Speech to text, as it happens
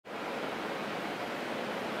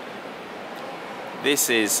This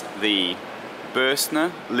is the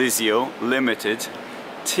Buerstner Lyseo Limited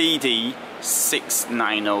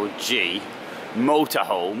TD690G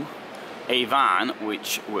motorhome, a van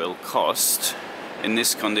which will cost, in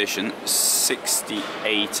this condition,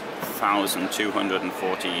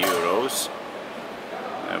 €68,240.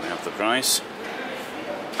 There we have the price,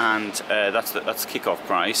 and that's kick-off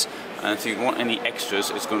price. And if you want any extras,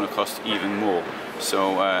 it's going to cost even more.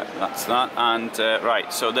 So that's that. And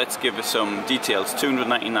right, so let's give us some details.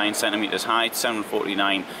 299 centimeters height,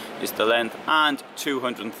 749 is the length, and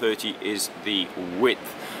 230 is the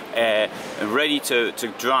width. Ready to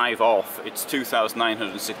drive off. It's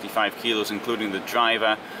 2,965 kilos, including the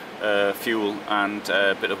driver, fuel, and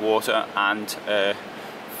a bit of water, and at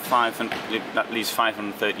least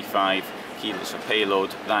 535 kilos of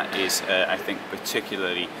payload. That is, I think,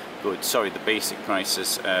 particularly good. Sorry, the basic price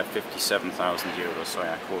is €57,000. Sorry,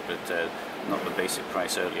 I quoted not the basic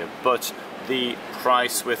price earlier, but the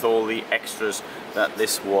price with all the extras that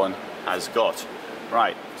this one has got.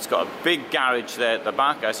 Right, it's got a big garage there at the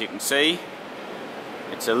back, as you can see.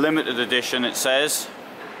 It's a limited edition, it says,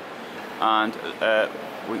 and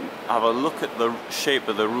we have a look at the shape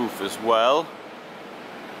of the roof as well.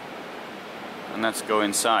 And let's go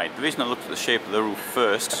inside. The reason I looked at the shape of the roof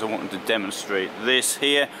first is I wanted to demonstrate this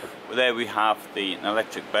here. There we have an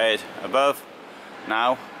electric bed above.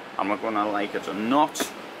 Now, am I going to like it or not?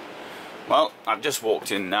 Well, I've just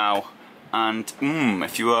walked in now, and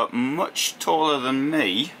if you are much taller than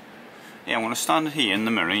me, yeah, I'm going to stand here in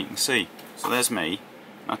the mirror. You can see. So there's me.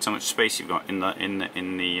 That's how much space you've got in the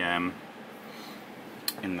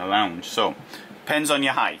lounge. So, depends on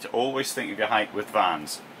your height. Always think of your height with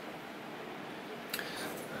vans.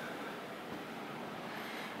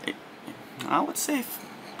 I would say if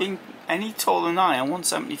being any taller than I am,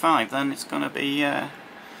 175, then it's going to be a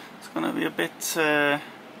bit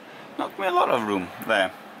not going to be a lot of room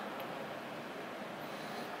there.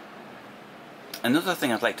 Another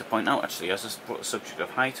thing I'd like to point out, actually, as I brought the subject of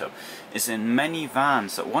height up, is in many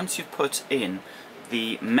vans that once you've put in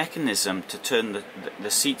the mechanism to turn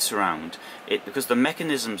the seats around, because the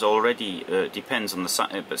mechanisms already depends on the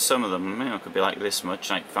size, but some of them, could be like this much,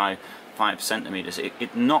 like 5 centimeters.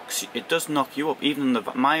 It does knock you up. Even in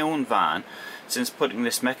my own van, since putting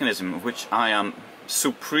this mechanism, which I am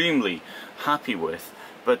supremely happy with,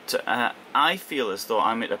 but I feel as though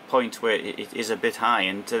I'm at a point where it is a bit high.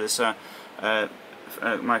 And there's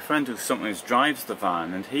my friend who sometimes drives the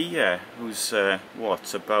van, and he who's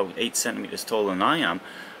what, about 8 centimeters taller than I am,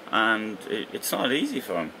 and it's not easy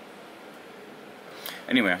for him.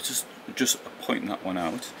 Anyway, I just pointing that one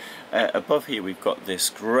out. Above here we've got this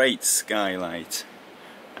great skylight,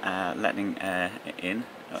 letting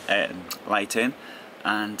light in,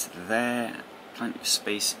 and there plenty of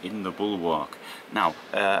space in the bulwark. Now,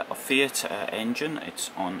 a Fiat engine. It's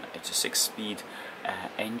a 6-speed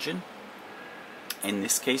engine. In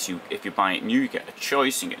this case, if you buy it new, you get a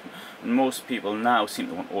choice. And most people now seem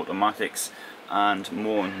to want automatics, and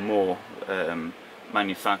more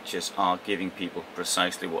manufacturers are giving people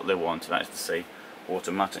precisely what they want, that is to say,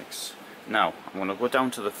 automatics. Now, I'm going to go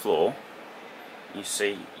down to the floor. You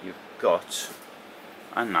see, you've got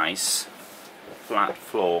a nice flat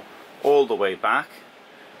floor all the way back,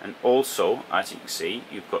 and also, as you can see,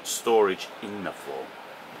 you've got storage in the floor,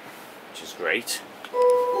 which is great.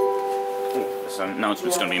 This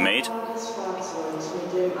announcement's going to be made.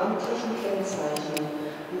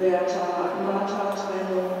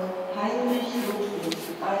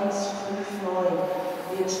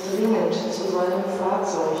 Wird dringend zu seinem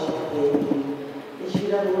Fahrzeug gebeten. Ich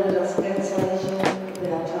wiederhole das Kennzeichen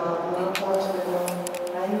Bertha Martha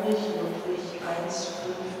Heinrich Ludwig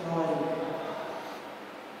 159.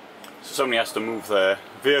 So somebody has to move the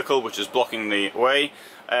vehicle, which is blocking the way.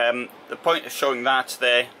 The point of showing that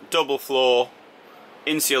there, double floor,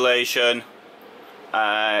 insulation,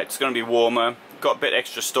 it's going to be warmer, got a bit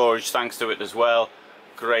extra storage thanks to it as well.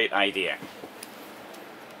 Great idea.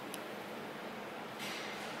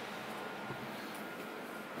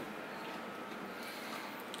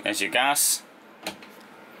 There's your gas.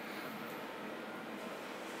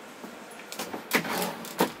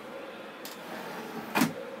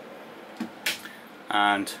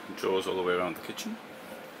 And drawers all the way around the kitchen.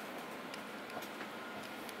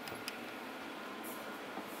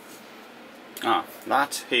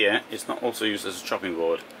 That here is not also used as a chopping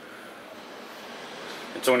board.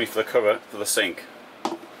 It's only for the cover for the sink.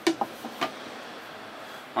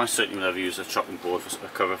 I certainly would have used a chopping board for a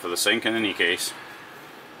cover for the sink in any case.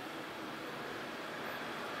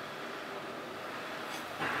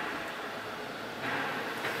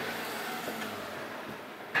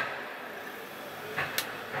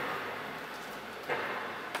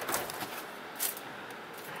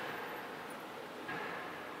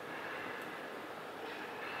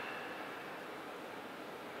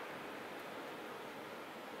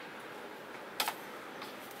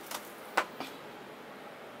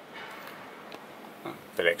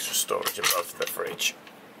 bit extra storage above the fridge.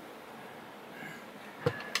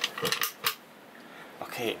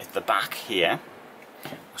 Okay, at the back here,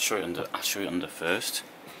 I'll show you under first.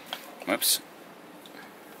 Whoops.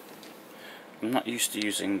 I'm not used to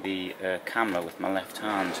using the camera with my left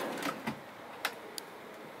hand.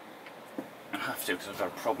 I have to because I've got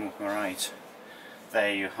a problem with my right.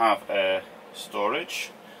 There you have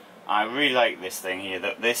storage. I really like this thing here.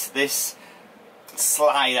 That this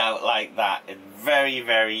slide out like that. It's very,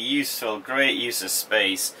 very useful. Great use of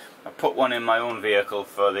space. I put one in my own vehicle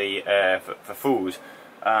for the for food,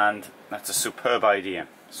 and that's a superb idea.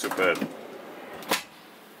 Superb.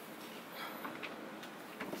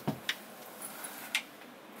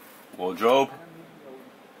 Wardrobe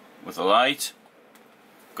with a light.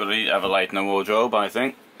 Good to have a light in a wardrobe, I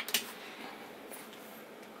think.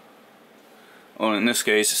 Well, in this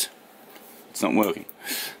case, it's not working.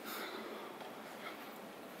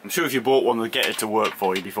 I'm sure if you bought one, they'd get it to work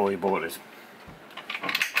for you before you bought it.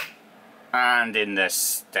 And in the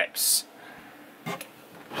steps,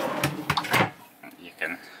 you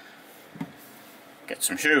can get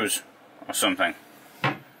some shoes or something.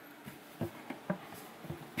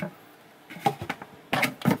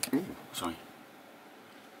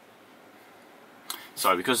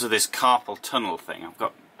 Sorry, because of this carpal tunnel thing,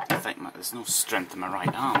 I think there's no strength in my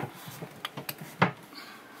right arm.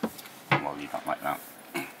 Well, leave that like that.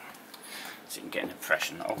 So you can get an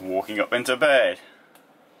impression of walking up into bed.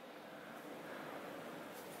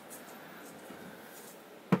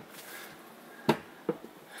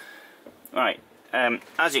 Right,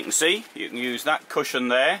 as you can see, you can use that cushion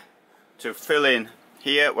there to fill in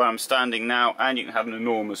here where I'm standing now, and you can have an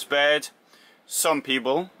enormous bed. Some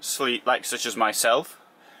people sleep, like such as myself,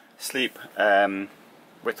 sleep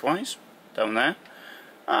widthwise down there,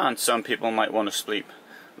 and some people might want to sleep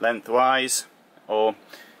lengthwise, or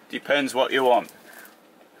depends what you want.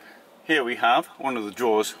 Here we have one of the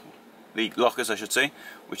drawers, the lockers I should say,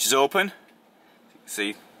 which is open. You can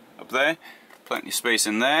see up there, plenty of space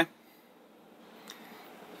in there.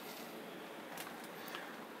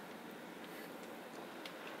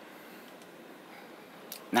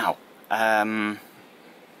 Now,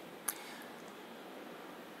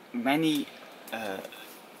 many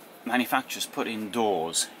manufacturers put in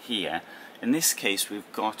doors here. In this case, we've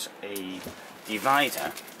got a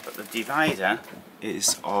divider, but the divider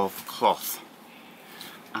is of cloth,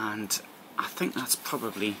 and I think that's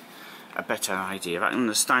probably a better idea. I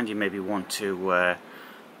understand you maybe want to a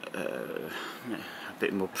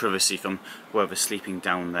bit more privacy from whoever's sleeping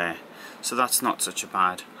down there, so that's not such a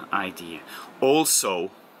bad idea.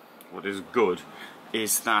 Also, what is good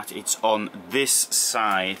is that it's on this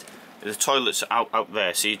side. The toilet's out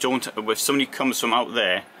there, so you don't, if somebody comes from out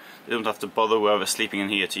there, they don't have to bother whoever's sleeping in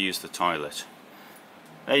here to use the toilet.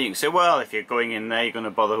 There you can say, well, if you're going in there, you're going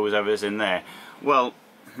to bother whoever's in there. Well,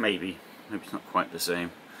 maybe it's not quite the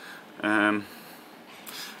same. You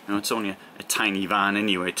know, it's only a tiny van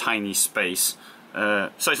anyway, a tiny space.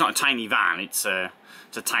 So it's not a tiny van, it's a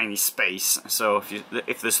tiny space. So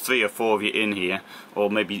if there's 3 or 4 of you in here, or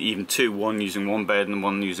maybe even 2, one using one bed and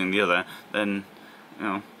one using the other, then you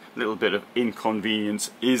know, a little bit of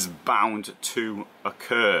inconvenience is bound to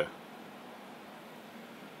occur.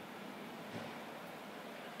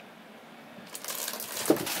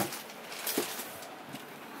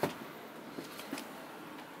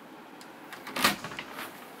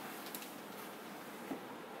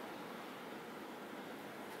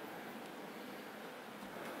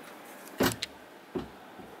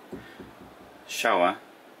 Shower,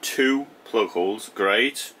 2 plug holes,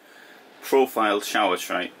 great. Profiled shower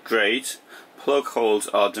tray, great. Plug holes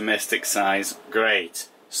are domestic size, great.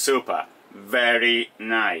 Super, very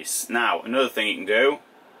nice. Now, another thing you can do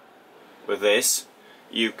with this,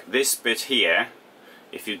 this bit here,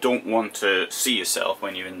 if you don't want to see yourself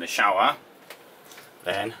when you're in the shower,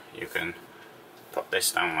 then you can put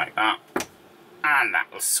this down like that, and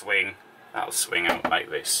that'll swing out like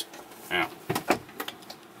this. Yeah.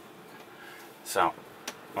 So,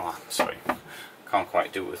 oh, sorry, can't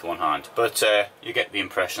quite do it with one hand, but you get the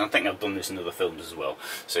impression. I think I've done this in other films as well.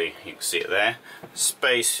 So you can see it there.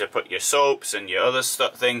 Space to put your soaps and your other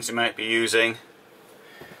things you might be using.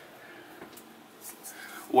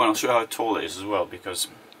 Well, I'll show you how tall it is as well, because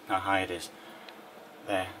how high it is.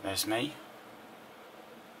 There's me.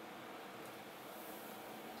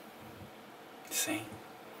 See?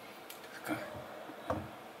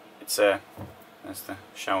 It's there's the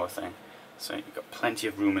shower thing. So you've got plenty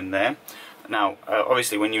of room in there. Now,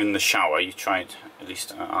 obviously, when you're in the shower, you try to, at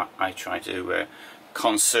least I try to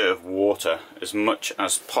conserve water as much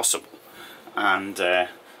as possible. And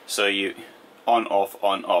so on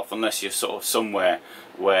off, unless you're sort of somewhere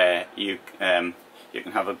where you can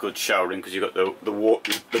have a good showering because you've got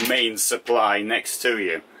the main supply next to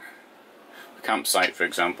you. A campsite, for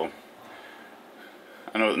example.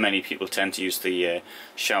 I know that many people tend to use the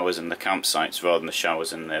showers in the campsites rather than the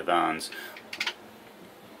showers in their vans.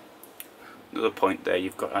 Another point there,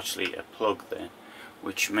 you've got actually a plug there,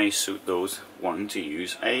 which may suit those wanting to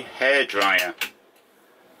use a hairdryer.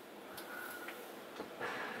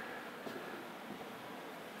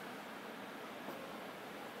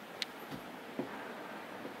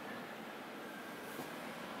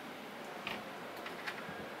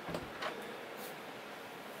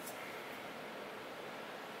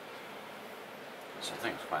 So I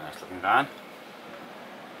think it's quite a nice looking van.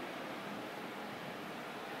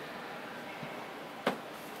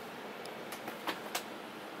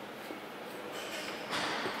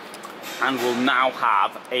 And we'll now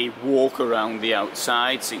have a walk around the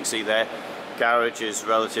outside. So you can see there, garage is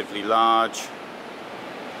relatively large.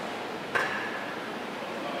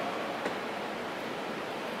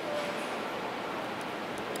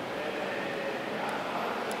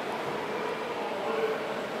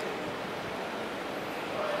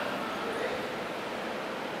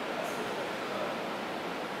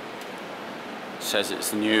 Says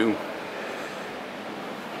it's new.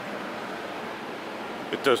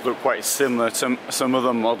 It does look quite similar to some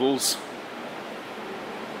other models.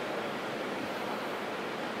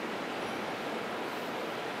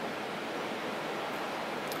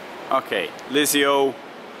 Okay, Lyseo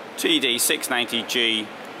TD690G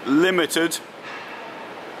Limited.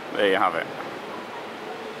 There you have it.